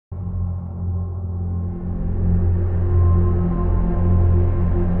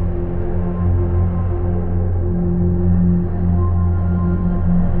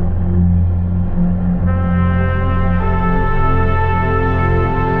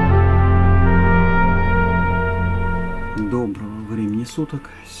суток.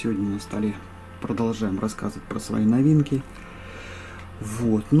 Сегодня на столе продолжаем рассказывать про свои новинки.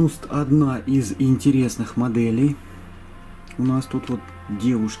 Вот, ну, одна из интересных моделей. У нас тут вот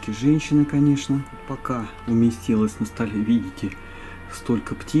девушки, женщины, конечно. Пока уместилось на столе, видите,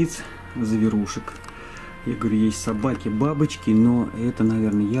 столько птиц, зверушек. Я говорю, есть собаки, бабочки, но это,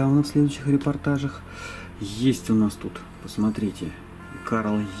 наверное, явно в следующих репортажах. Есть у нас тут, посмотрите,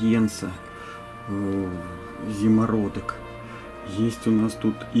 Карл Йенса, зимородок. Есть у нас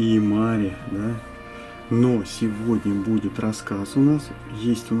тут и Мари, да. Но сегодня будет рассказ у нас.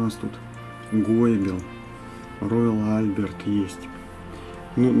 Есть у нас тут Гойбел, Роял Альберт есть.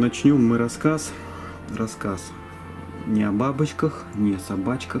 Ну, начнем мы рассказ не о бабочках, не о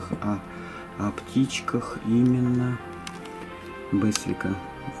собачках, а о птичках именно Beswick.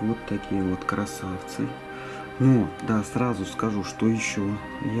 Вот такие вот красавцы. Но, да, сразу скажу, что еще.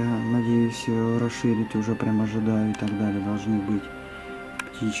 Я надеюсь расширить, уже прям ожидаю и так далее. Должны быть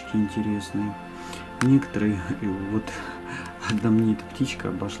птички интересные. Некоторые, вот одна мне эта птичка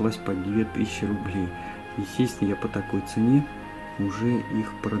обошлась по 2000 рублей. Естественно, я по такой цене уже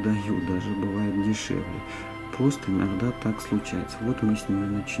их продаю, даже бывает дешевле. Просто иногда так случается. Вот мы с нее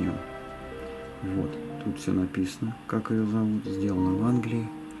начнем. Вот, тут все написано, как ее зовут, сделано в Англии.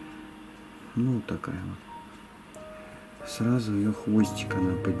 Ну, вот такая вот. Сразу ее хвостик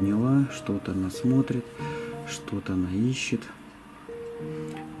она подняла, что-то она смотрит, что-то она ищет.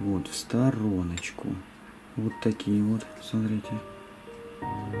 Вот, в стороночку. Вот такие вот, смотрите.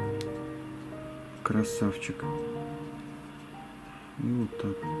 Красавчик. И вот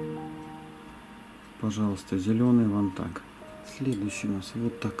так. Пожалуйста, зеленый вон так. Следующий у нас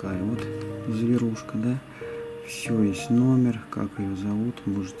вот такая вот зверушка, да. Все есть номер, как ее зовут.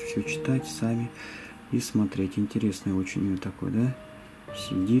 Можете все читать сами и смотреть. Интересный очень ее такой, да.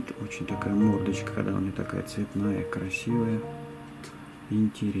 Сидит, очень такая мордочка, когда у нее такая цветная, красивая,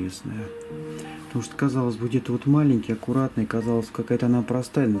 интересная. Потому что, казалось бы, где-то вот маленький, аккуратный, казалось, какая-то она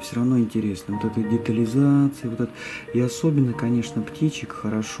простая, но все равно интересная. Вот эта детализация, вот это. И особенно, конечно, птичек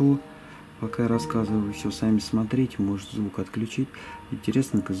хорошо. Пока я рассказываю, вы все сами смотрите, может звук отключить.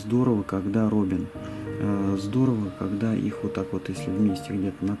 Интересно, как здорово, когда Робин. Здорово, когда их вот так вот, если вместе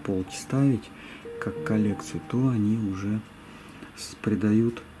где-то на полке ставить, как коллекцию, то они уже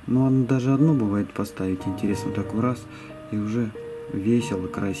придают. Ну, даже одно бывает поставить, интересно, так раз, и уже весело,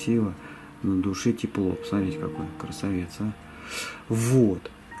 красиво, на душе тепло. Посмотрите, какой красавец, а.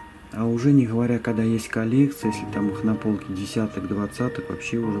 Вот. А уже не говоря, когда есть коллекция, если там их на полке десяток, двадцаток,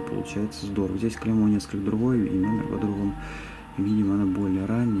 вообще уже получается здорово. Здесь клеймо несколько другое, и номер по-другому. Видимо, она более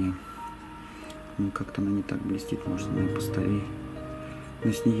ранняя. Ну, как-то она не так блестит, может, она и постарее.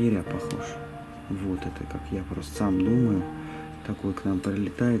 На снегиря похож. Вот это, как я просто сам думаю. Такой к нам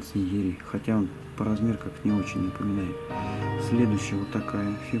прилетает снегирь. Хотя он по размеру как не очень напоминает. Следующая вот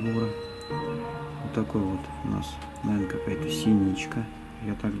такая фигура. Вот такой вот у нас, наверное, какая-то синичка.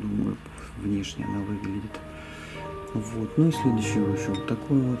 Я так думаю, внешне она выглядит. Вот. Ну и следующий еще вот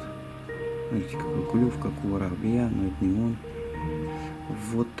такой вот. Смотрите, какой клюв, как у воробья, но это не он.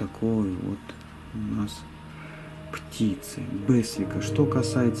 Вот такой вот у нас птицы Beswick. Что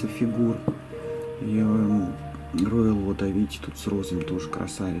касается фигур, Роял, вот, а видите, тут с розами тоже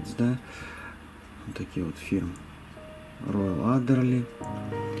красавец, да? Вот такие вот фирмы. Роял Адерли.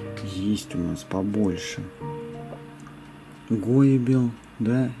 Есть у нас побольше. Гойбел,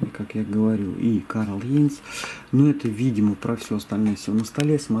 да, и как я говорю, и Карл Йенс. Но это, видимо, про все остальное все на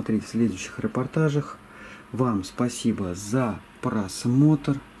столе. Смотрите в следующих репортажах. Вам спасибо за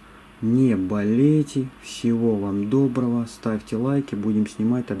просмотр. Не болейте. Всего вам доброго. Ставьте лайки. Будем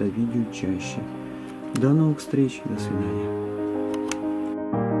снимать тогда видео чаще. До новых встреч. До свидания.